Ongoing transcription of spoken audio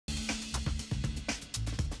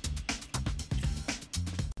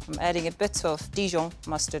I'm adding a bit of Dijon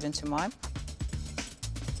mustard into mine.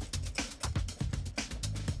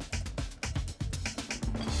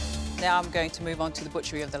 Now I'm going to move on to the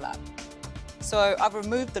butchery of the lamb. So I've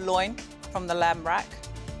removed the loin from the lamb rack.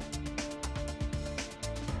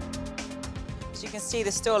 As you can see,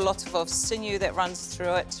 there's still a lot of sinew that runs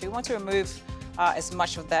through it, so you want to remove as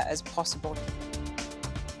much of that as possible.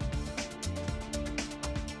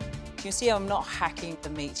 You can see I'm not hacking the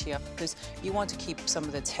meat here because you want to keep some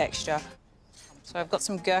of the texture. So I've got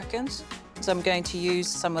some gherkins, so I'm going to use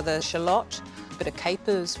some of the shallot, a bit of caper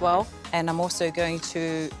as well, and I'm also going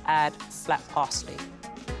to add flat parsley.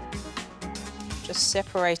 Just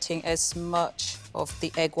separating as much of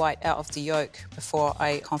the egg white out of the yolk before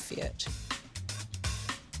I confit it.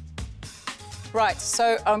 Right,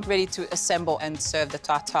 so I'm ready to assemble and serve the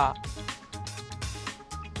tartare.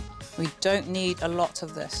 We don't need a lot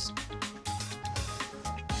of this.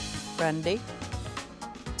 Brandy,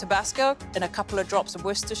 Tabasco, and a couple of drops of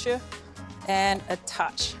Worcestershire, and a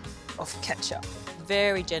touch of ketchup.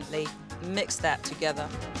 Very gently mix that together.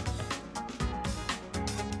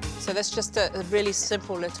 So that's just a really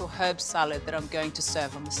simple little herb salad that I'm going to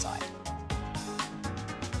serve on the side.